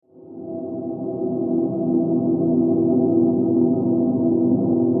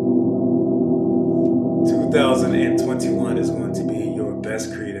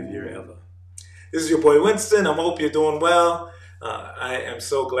This is your boy Winston. I hope you're doing well. I am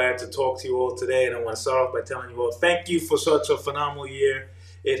so glad to talk to you all today, and I want to start off by telling you all thank you for such a phenomenal year.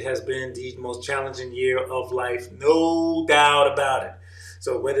 It has been the most challenging year of life, no doubt about it.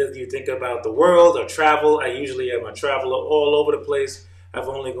 So whether you think about the world or travel, I usually am a traveler all over the place. I've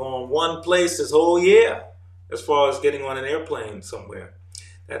only gone one place this whole year, as far as getting on an airplane somewhere.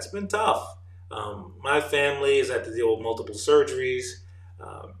 That's been tough. My family has had to deal with multiple surgeries.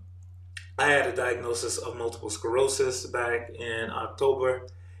 Um, I had a diagnosis of multiple sclerosis back in October,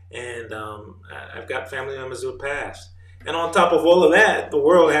 and I've got family members who have passed. And on top of all of that, the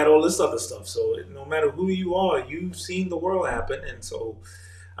world had all this other stuff. So no matter who you are, you've seen the world happen, and so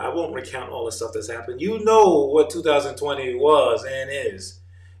I won't recount all the stuff that's happened. You know what 2020 was and is.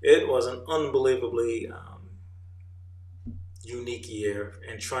 It was an unbelievably unique year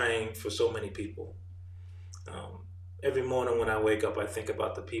and trying for so many people. Um, every morning when I wake up, I think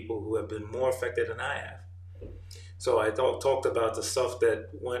about the people who have been more affected than I have. So I talked about the stuff that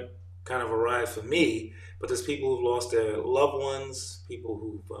went kind of awry for me, but there's people who've lost their loved ones,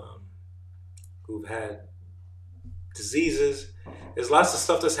 people who've had diseases. There's lots of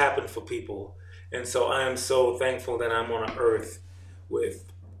stuff that's happened for people, and so I am so thankful that I'm on earth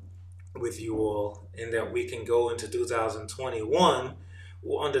with with you all, and that we can go into 2021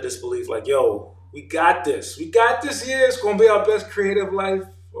 under this belief, like, yo, we got this. We got this year. It's gonna be our best creative life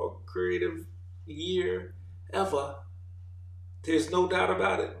or creative year ever. There's no doubt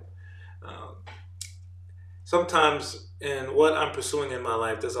about it. Um, Sometimes in what I'm pursuing in my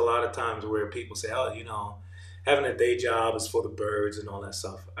life, there's a lot of times where people say, oh, having a day job is for the birds and all that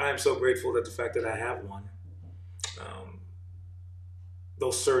stuff. I am so grateful that the fact that I have one. Um,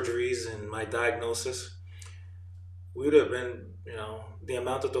 those surgeries and my diagnosis, we would have been, the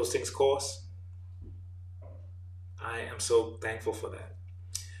amount that those things cost. I am so thankful for that.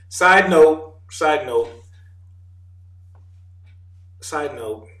 Side note, side note.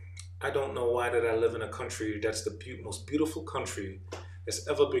 I don't know why that I live in a country that's the most beautiful country that's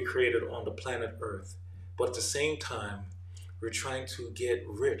ever been created on the planet Earth. But at the same time, we're trying to get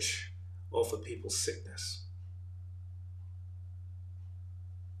rich off of people's sickness.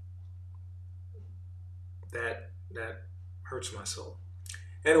 That hurts my soul.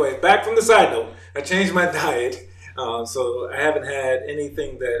 Anyway, back from the side note, I changed my diet, so I haven't had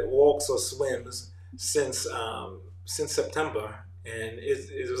anything that walks or swims since September, and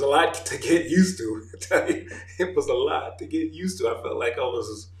it was a lot to get used to. I tell you, it was a lot to get used to. I felt like I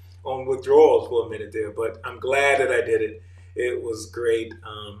was on withdrawals for a minute there, but I'm glad that I did it. It was great.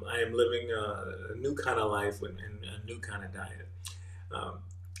 I am living a new kind of life and a new kind of diet. Um,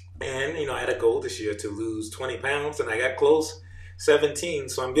 and I had a goal this year to lose 20 pounds, and I got close, 17.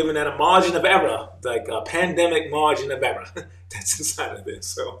 So I'm giving that a margin of error, like a pandemic margin of error. That's inside of this.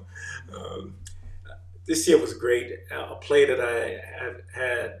 So um, this year was great. A play that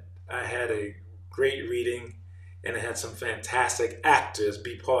I had a great reading, and I had some fantastic actors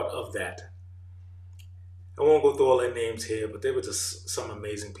be part of that. I won't go through all their names here, but they were just some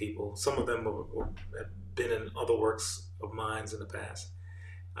amazing people. Some of them have been in other works of mine in the past.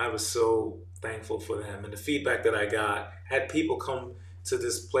 I was so thankful for them. And the feedback that I got had people come to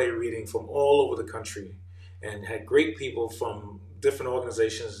this play reading from all over the country, and had great people from different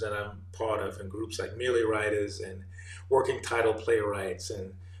organizations that I'm part of, and groups like Merely Writers and Working Title Playwrights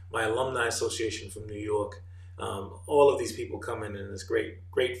and my Alumni Association from New York. All of these people come in, and it's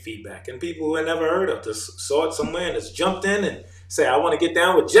great feedback. And people who I never heard of just saw it somewhere and just jumped in and say, I want to get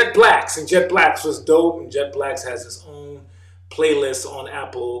down with Jet Blacks. And Jet Blacks was dope, and Jet Blacks has its own playlist on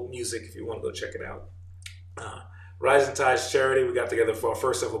Apple Music if you want to go check it out. Uh, Rising Tides Charity, we got together for our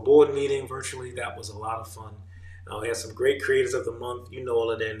first ever board meeting virtually. That was a lot of fun. We had some great creators of the month. You know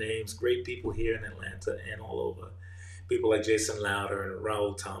all of their names. Great people here in Atlanta and all over. People like Jason Lauder and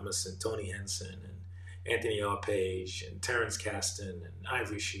Raul Thomas and Tony Henson and Anthony R. Page and Terrence Caston and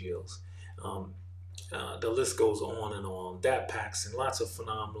Ivory Shields. Um, the list goes on and on. Dat Paxson, lots of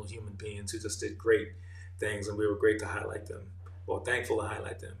phenomenal human beings who just did great things, and we were great to highlight them, or thankful to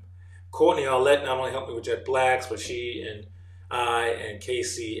highlight them. Courtney Arlette not only helped me with Jet Blacks, but she and I and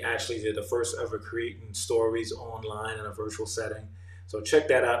Casey actually did the first ever creating stories online in a virtual setting. So check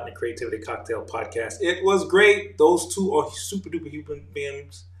that out in the Creativity Cocktail podcast. It was great. Those two are super duper human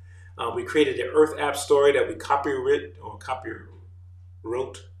beings. We created the Earth app story that we copywrote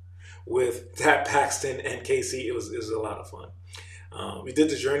with Pat Paxton and Casey. It was a lot of fun. We did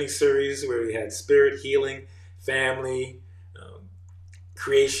the Journey series where we had spirit, healing, family,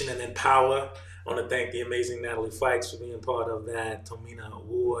 creation, and then power. I want to thank the amazing Natalie Fikes for being part of that, Tomina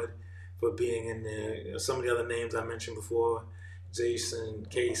Ward for being in there. Some of the other names I mentioned before, Jason,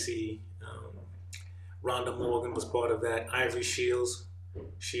 Casey, Rhonda Morgan was part of that. Ivory Shields,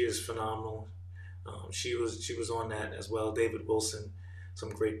 she is phenomenal. She was on that as well. David Wilson, some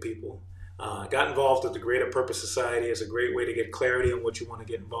great people. Got involved with the Greater Purpose Society. It's a great way to get clarity on what you want to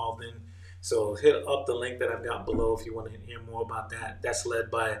get involved in. So hit up the link that I've got below if you want to hear more about that. That's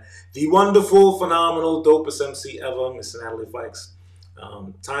led by the wonderful, phenomenal, dopest MC ever, Miss Natalie Fikes.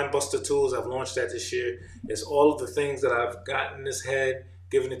 Time Buster Tools, I've launched that this year. It's all of the things that I've got in this head,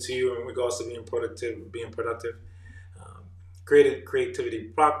 giving it to you in regards to being productive. Creative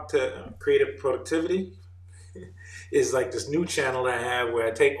productivity is like this new channel I have where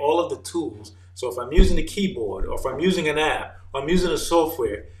I take all of the tools. So if I'm using a keyboard, or if I'm using an app, or I'm using a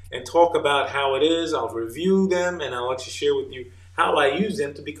software, and talk about how it is, I'll review them, and I'll actually share with you how I use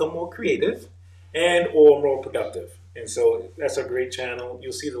them to become more creative and or more productive. And so that's a great channel.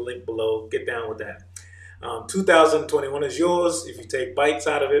 You'll see the link below. Get down with that. 2021 is yours. If you take bites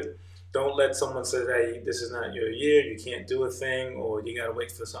out of it, don't let someone say, hey, this is not your year, you can't do a thing, or you got to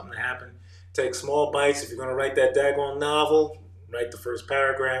wait for something to happen. Take small bites. If you're going to write that daggone novel, write the first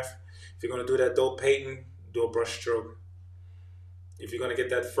paragraph. If you're going to do that dope painting, do a brushstroke. If you're going to get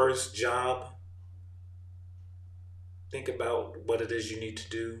that first job, think about what it is you need to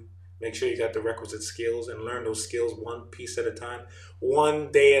do. Make sure you got the requisite skills and learn those skills one piece at a time,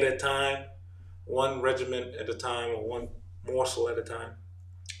 one day at a time, one regiment at a time, or one morsel at a time.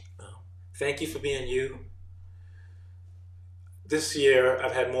 Thank you for being you. This year,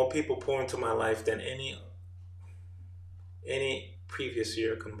 I've had more people pour into my life than any previous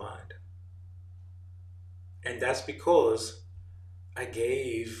year combined. And that's because I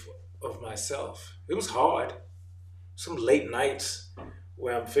gave of myself. It was hard. Some late nights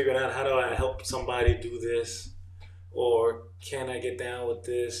where I'm figuring out, how do I help somebody do this? Or can I get down with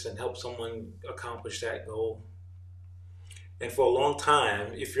this and help someone accomplish that goal? And for a long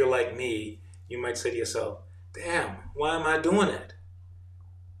time, if you're like me, you might say to yourself, damn, why am I doing it?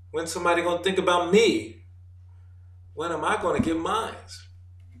 When's somebody going to think about me? When am I going to get mine?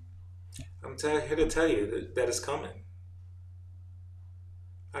 I'm here to tell you that it's coming.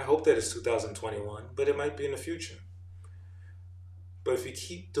 I hope that it's 2021, but it might be in the future. But if you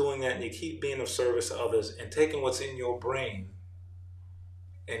keep doing that and you keep being of service to others and taking what's in your brain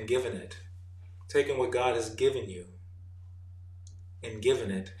and giving it, taking what God has given you and giving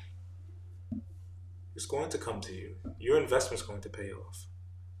it, it's going to come to you. Your investment's going to pay off.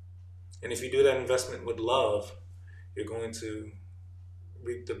 And if you do that investment with love, you're going to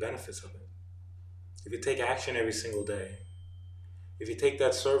reap the benefits of it. If you take action every single day, if you take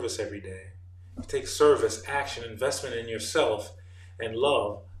that service every day, if you take service, action, investment in yourself, and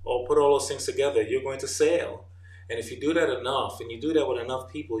love, or put all those things together, you're going to sail. And if you do that enough, and you do that with enough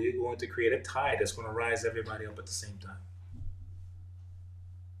people, you're going to create a tide that's going to rise everybody up at the same time.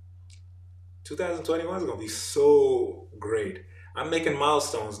 2021 is going to be so great. I'm making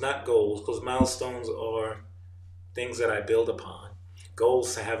milestones, not goals, because milestones are things that I build upon.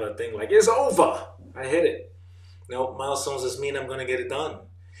 Goals to have a thing like, it's over, I hit it. No, milestones just mean I'm going to get it done.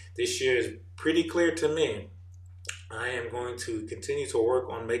 This year is pretty clear to me. I am going to continue to work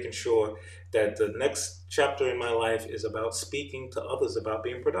on making sure that the next chapter in my life is about speaking to others about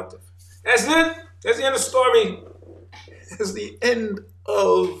being productive. That's it. That's the end of the story. That's the end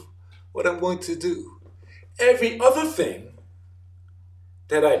of what I'm going to do. Every other thing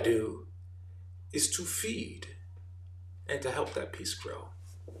that I do is to feed and to help that piece grow.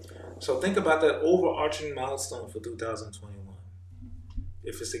 So think about that overarching milestone for 2021.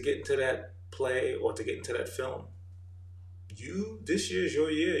 If it's to get into that play or to get into that film, this year is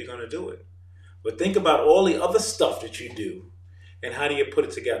your year, you're going to do it. But think about all the other stuff that you do and how do you put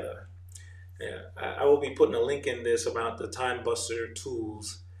it together. Yeah, I will be putting a link in this about the Time Buster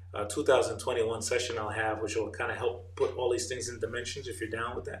Tools 2021 session I'll have, which will kind of help put all these things in dimensions if you're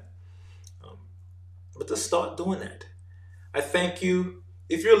down with that. But to start doing that. I thank you.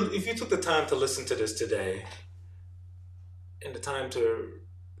 If you took the time to listen to this today and the time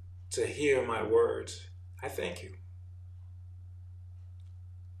to hear my words, I thank you.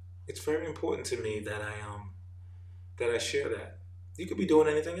 It's very important to me that I share that. You could be doing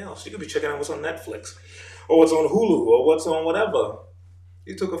anything else. You could be checking out what's on Netflix or what's on Hulu or what's on whatever.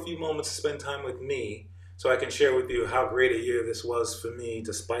 You took a few moments to spend time with me so I can share with you how great a year this was for me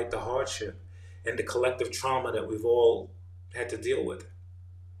despite the hardship and the collective trauma that we've all had to deal with.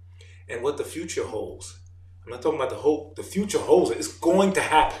 And what the future holds. I'm not talking about the hope. The future holds it. It's going to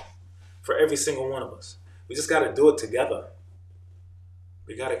happen for every single one of us. We just got to do it together.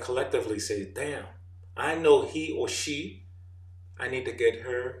 We got to collectively say, damn, I know he or she, I need to get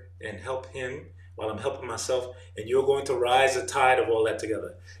her and help him while I'm helping myself, and you're going to rise the tide of all that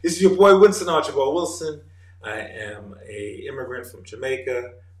together. This is your boy Winston Archibald Wilson. I am a immigrant from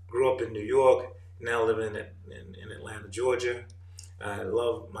Jamaica, grew up in New York, now living in Atlanta, Georgia. I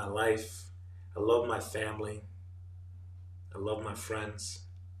love my life. I love my family. I love my friends.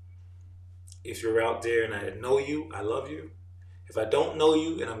 If you're out there and I know you, I love you. If I don't know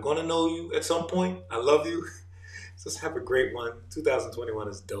you and I'm going to know you at some point, I love you. Just have a great one. 2021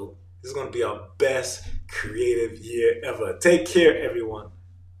 is dope. This is going to be our best creative year ever. Take care, everyone.